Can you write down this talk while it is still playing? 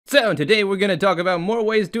So today we're gonna talk about more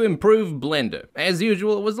ways to improve Blender. As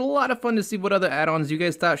usual, it was a lot of fun to see what other add-ons you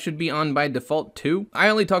guys thought should be on by default too. I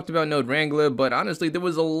only talked about Node Wrangler, but honestly there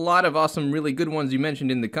was a lot of awesome, really good ones you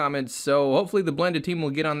mentioned in the comments, so hopefully the Blender team will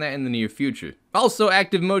get on that in the near future. Also,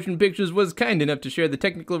 Active Motion Pictures was kind enough to share the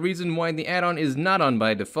technical reason why the add-on is not on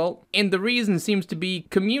by default, and the reason seems to be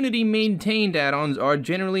community-maintained add-ons are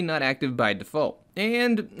generally not active by default.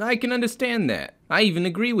 And I can understand that. I even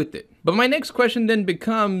agree with it. But my next question then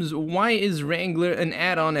becomes, why is Wrangler an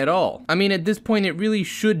add-on at all? I mean, at this point it really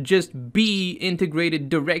should just be integrated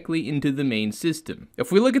directly into the main system.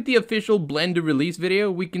 If we look at the official Blender release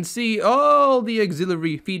video, we can see all the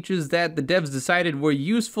auxiliary features that the devs decided were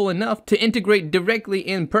useful enough to integrate directly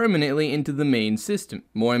and permanently into the main system.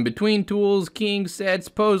 More in between tools, keying sets,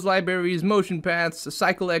 pose libraries, motion paths,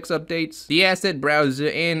 Cycle X updates, the asset browser,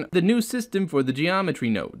 and the new system for the geometry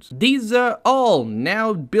nodes. These are all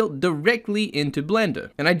now built directly into Blender,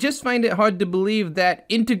 and I just find it hard to believe that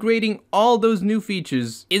integrating all those new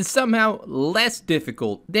features is somehow less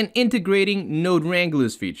difficult than integrating Node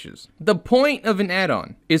Wrangler's features. The point of an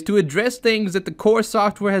add-on is to address things that the core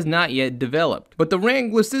software has not yet developed, but the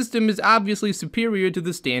Wrangler system is obviously superior to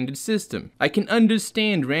the standard system. I can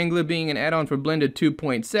understand Wrangler being an add-on for Blender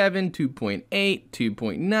 2.7, 2.8,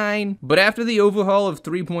 2.9, but after the overhaul of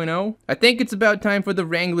 3.0, I think it's about time for the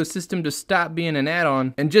Wrangler system to stop being an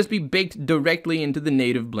add-on and just be baked directly into the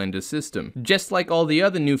native Blender system, just like all the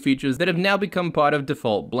other new features that have now become part of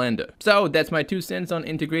default Blender. So that's my 2 cents on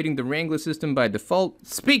integrating the Wrangler system by default.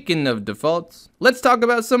 Speaking of defaults, let's talk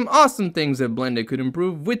about some awesome things that Blender could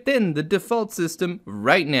improve within the default system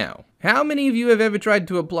right now. How many of you have ever tried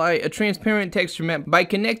to apply a transparent texture map by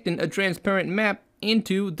connecting a transparent map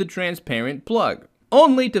into the transparent plug,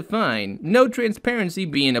 only to find no transparency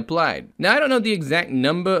being applied? Now, I don't know the exact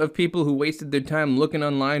number of people who wasted their time looking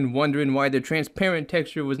online wondering why their transparent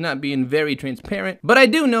texture was not being very transparent, but I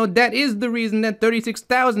do know that is the reason that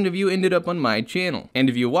 36,000 of you ended up on my channel. And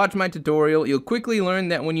if you watch my tutorial, you'll quickly learn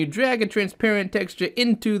that when you drag a transparent texture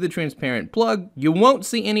into the transparent plug, you won't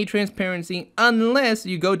see any transparency unless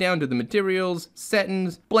you go down to the materials,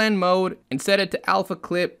 settings, blend mode, and set it to alpha,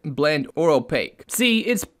 clip, blend, or opaque. See,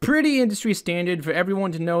 it's pretty industry standard for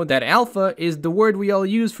everyone to know that alpha is the word we all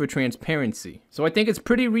use for transparency. So I think it's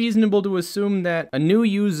pretty reasonable to assume that a new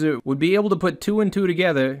user would be able to put 2 and 2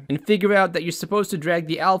 together and figure out that you're supposed to drag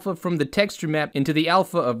the alpha from the texture map into the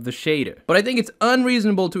alpha of the shader. But I think it's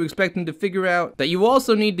unreasonable to expect them to figure out that you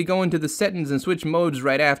also need to go into the settings and switch modes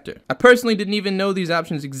right after. I personally didn't even know these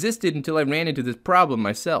options existed until I ran into this problem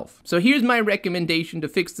myself. So here's my recommendation to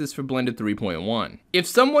fix this for Blender 3.1. If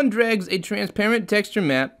someone drags a transparent texture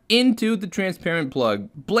map into the transparent plug,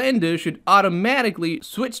 Blender should automatically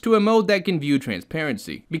switch to a mode that can view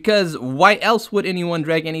transparency. Because why else would anyone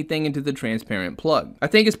drag anything into the transparent plug? I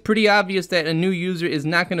think it's pretty obvious that a new user is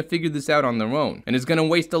not going to figure this out on their own, and is going to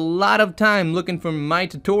waste a lot of time looking for my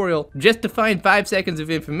tutorial just to find 5 seconds of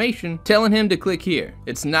information telling him to click here.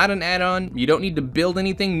 It's not an add-on, you don't need to build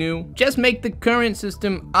anything new, just make the current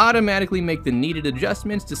system automatically make the needed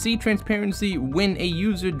adjustments to see transparency when a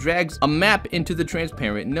user drags a map into the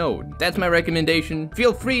transparent node. That's my recommendation.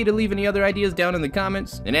 Feel free to leave any other ideas down in the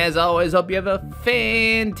comments, and as always, hope you have a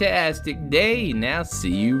fantastic day, and I'll see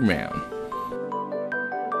you around.